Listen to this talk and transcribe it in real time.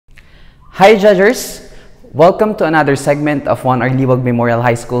Hi Judgers! Welcome to another segment of 1 Arliwag Memorial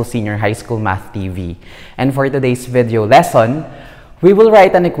High School Senior High School Math TV. And for today's video lesson, we will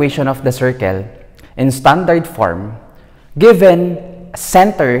write an equation of the circle in standard form given a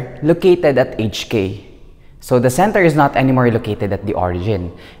center located at HK. So the center is not anymore located at the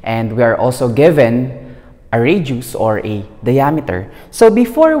origin. And we are also given a radius or a diameter. So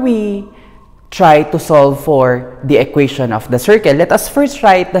before we try to solve for the equation of the circle, let us first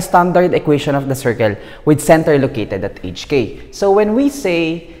write the standard equation of the circle with center located at HK. So when we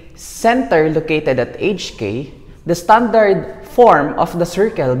say center located at HK, the standard form of the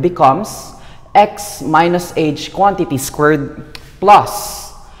circle becomes x minus h quantity squared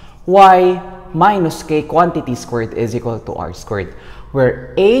plus y minus k quantity squared is equal to r squared,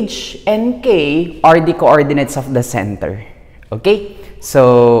 where h and k are the coordinates of the center. Okay?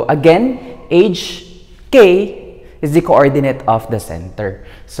 So again, hk is the coordinate of the center.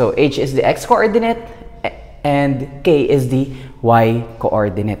 So h is the x coordinate and k is the y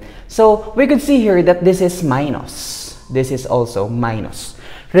coordinate. So we could see here that this is minus. This is also minus.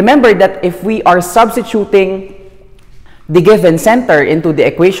 Remember that if we are substituting the given center into the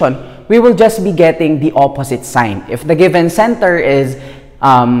equation, we will just be getting the opposite sign. If the given center is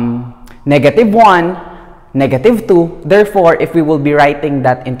 -1, -2, therefore, if we will be writing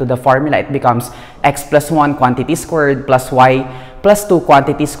that into the formula, it becomes x plus 1 quantity squared plus y plus 2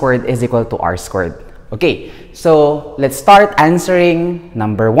 quantity squared is equal to r squared. Okay, so let's start answering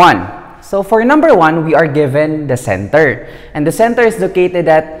number 1. So for number 1, we are given the center. And the center is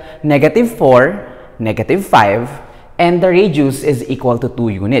located at -4, -5, and the radius is equal to 2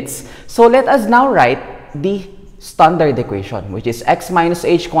 units. So let us now write the standard equation, which is x minus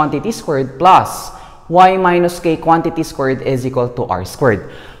h quantity squared plus y minus k quantity squared is equal to r squared,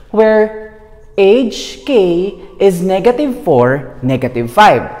 where hk is -4,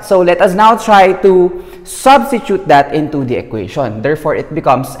 -5. So let us now try to substitute that into the equation. Therefore, it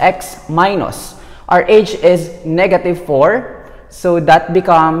becomes x minus, our h is -4, so that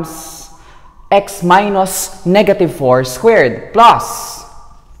becomes x minus -4 squared plus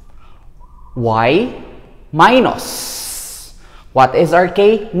y minus, what is our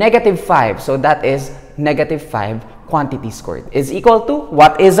k? -5. So that is -5 quantity squared is equal to,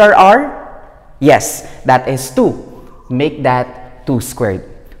 what is our r? Yes, that is 2. Make that 2 squared.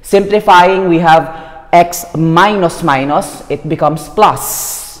 Simplifying, we have x minus minus, it becomes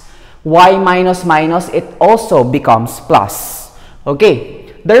plus. Y minus minus, it also becomes plus.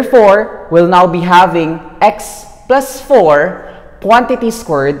 Okay, therefore, we'll now be having x plus 4 quantity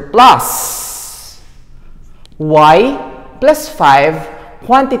squared plus y plus 5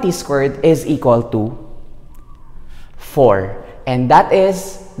 quantity squared is equal to 4. And that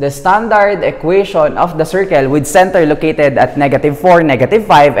is the standard equation of the circle with center located at -4,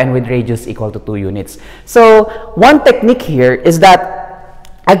 -5, and with radius equal to 2 units. So one technique here is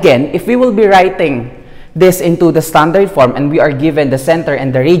that, again, if we will be writing this into the standard form and we are given the center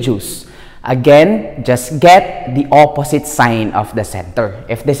and the radius, again, just get the opposite sign of the center.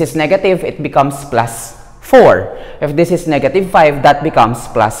 If this is negative, it becomes plus 4. If this is -5, that becomes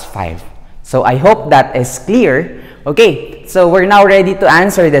plus 5. So I hope that is clear. Okay, so we're now ready to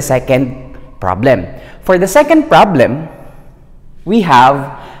answer the second problem. For the second problem, we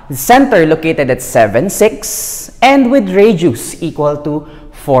have the center located at 7, 6, and with radius equal to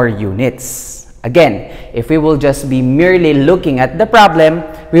 4 units. Again, if we will just be merely looking at the problem,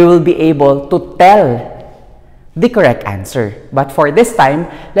 we will be able to tell the correct answer. But for this time,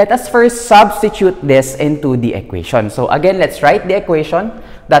 let us first substitute this into the equation. So again, let's write the equation.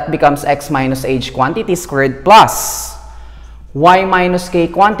 That becomes x minus h quantity squared plus y minus k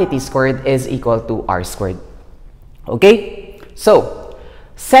quantity squared is equal to r squared. Okay? So,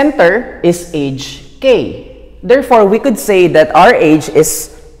 center is hk. Therefore, we could say that our h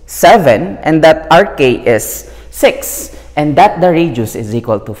is 7 and that our k is 6 and that the radius is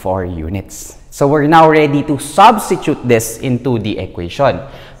equal to 4 units. So we're now ready to substitute this into the equation.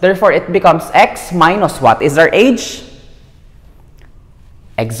 Therefore, it becomes x minus what is our h?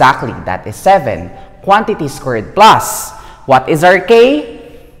 Exactly, that is 7. Quantity squared plus, what is our k?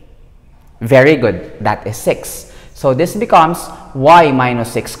 Very good, that is 6. So this becomes y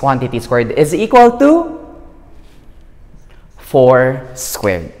minus 6 quantity squared is equal to 4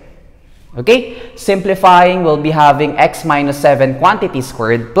 squared. Okay, simplifying, we'll be having x minus 7 quantity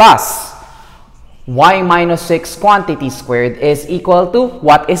squared plus y minus 6 quantity squared is equal to,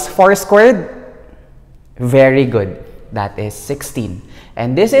 what is 4 squared? Very good, that is 16.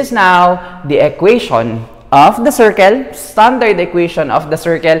 And this is now the equation of the circle, standard equation of the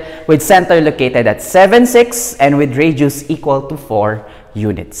circle with center located at 7, 6 and with radius equal to 4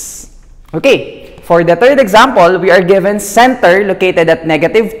 units. Okay, for the third example, we are given center located at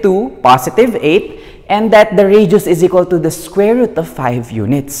 -2, +8, and that the radius is equal to the square root of 5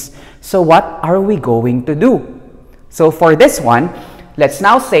 units. So what are we going to do? So for this one, let's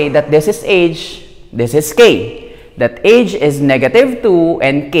now say that this is h, this is k. That h is -2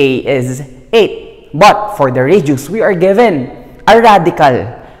 and k is 8. But for the radius, we are given a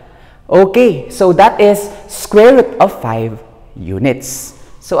radical. Okay, so that is square root of 5 units.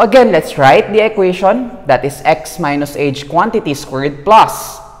 So again, let's write the equation. That is x minus h quantity squared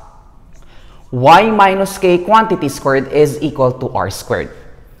plus y minus k quantity squared is equal to r squared.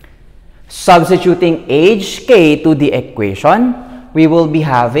 Substituting h, k to the equation, we will be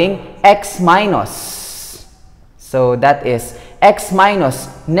having x minus. So that is x minus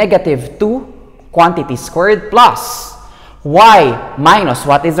 -2 quantity squared plus y minus,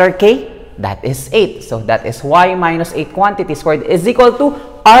 what is our k? That is 8. So that is y minus 8 quantity squared is equal to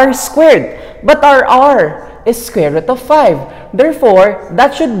r squared. But our r is square root of 5. Therefore,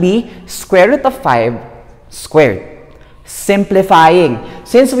 that should be square root of 5 squared. Simplifying,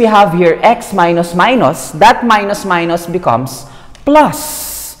 since we have here x minus minus, that minus minus becomes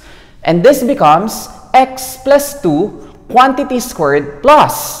plus. And this becomes x plus 2 quantity squared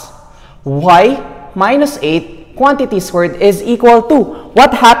plus y minus 8 quantity squared is equal to.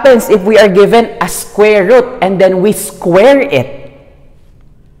 What happens if we are given a square root and then we square it?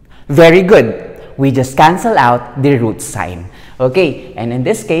 Very good. We just cancel out the root sign. Okay, and in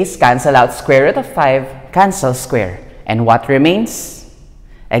this case, cancel out square root of 5, cancel square. And what remains?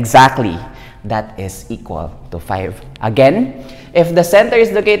 Exactly, that is equal to 5. Again, if the center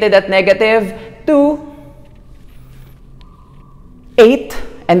is located at -2, 8,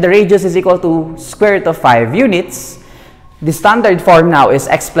 and the radius is equal to square root of 5 units, the standard form now is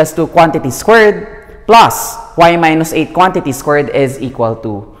x plus 2 quantity squared plus y minus 8 quantity squared is equal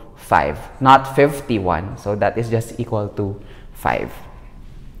to 5, not 51. So that is just equal to 5.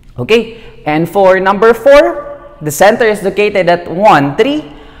 Okay, and for number 4, the center is located at 1,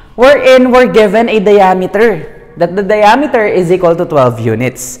 3, wherein we're given a diameter, that the diameter is equal to 12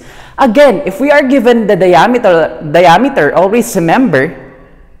 units. Again, if we are given the diameter, always remember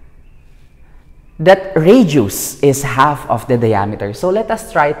that radius is half of the diameter. So let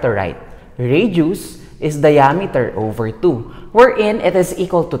us try to write. Radius is diameter over 2, wherein it is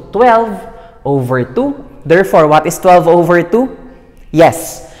equal to 12 over 2. Therefore, what is 12 over 2?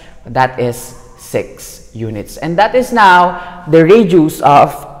 Yes, that is 6 units. And that is now the radius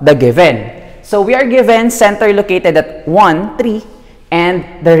of the given. So we are given center located at 1, 3, and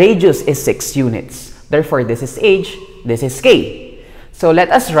the radius is 6 units. Therefore, this is h, this is k. So let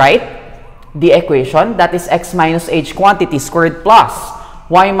us write the equation, that is x minus h quantity squared plus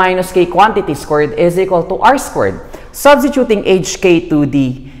y minus k quantity squared is equal to r squared. Substituting hk to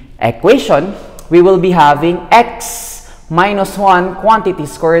the equation, we will be having x minus 1 quantity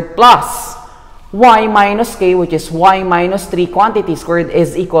squared plus y minus k, which is y minus 3 quantity squared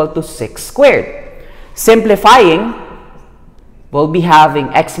is equal to 6 squared. Simplifying, we'll be having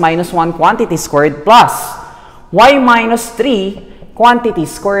x minus 1 quantity squared plus y minus 3 quantity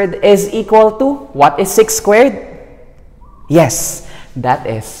squared is equal to, what is 6 squared? Yes, that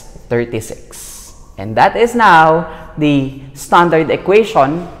is 36. And that is now the standard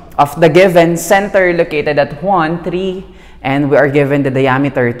equation of the given center located at 1, 3, and we are given the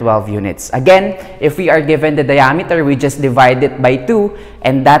diameter 12 units. Again, if we are given the diameter, we just divide it by 2,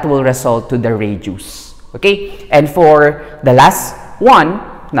 and that will result to the radius. Okay? And for the last one,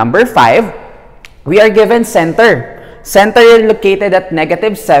 number 5, we are given center. Center located at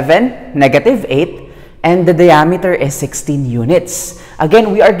 -7, -8, and the diameter is 16 units.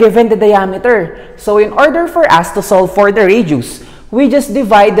 Again, we are given the diameter. So in order for us to solve for the radius, we just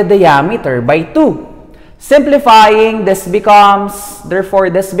divide the diameter by 2. Simplifying, this becomes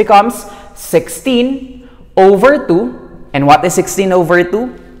 16 over 2. And what is 16 over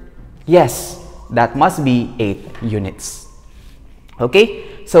 2? Yes, that must be 8 units. Okay,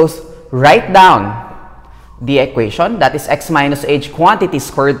 so write down the equation, that is x minus h quantity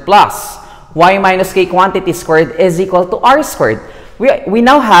squared plus y minus k quantity squared is equal to r squared. We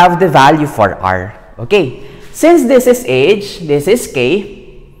now have the value for r. Okay, since this is h, this is k,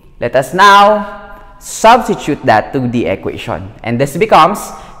 let us now substitute that to the equation. And this becomes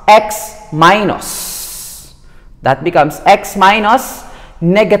x minus, that becomes x minus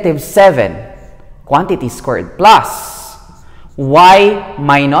 -7 quantity squared plus y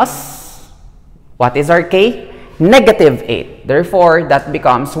minus, what is our k? -8. Therefore, that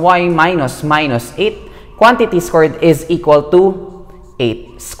becomes y minus -8 quantity squared is equal to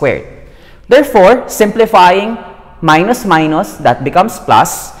 8 squared. Therefore, simplifying, minus minus, that becomes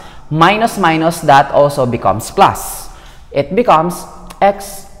plus. minus minus, that also becomes plus. It becomes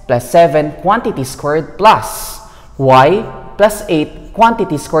x plus 7 quantity squared plus y plus 8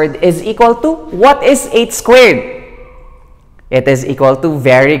 quantity squared is equal to, what is 8 squared? It is equal to,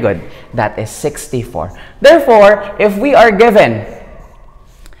 very good, that is 64. Therefore, if we are given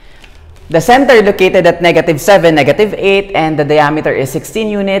the center located at -7, -8, and the diameter is 16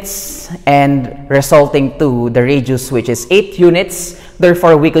 units, and resulting to the radius, which is 8 units,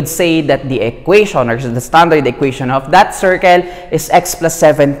 therefore, we could say that the equation, or the standard equation of that circle is x plus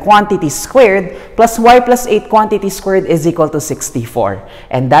 7 quantity squared plus y plus 8 quantity squared is equal to 64.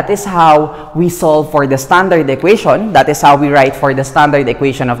 And that is how we solve for the standard equation. That is how we write for the standard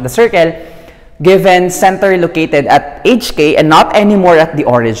equation of the circle, given center located at HK and not anymore at the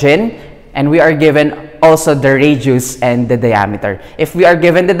origin. And we are given also the radius and the diameter. If we are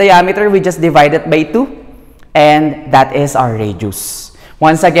given the diameter, we just divide it by 2, and that is our radius.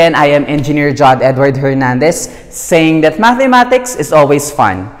 Once again, I am Engineer Judd Edward Hernandez, saying that mathematics is always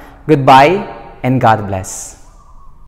fun. Goodbye, and God bless.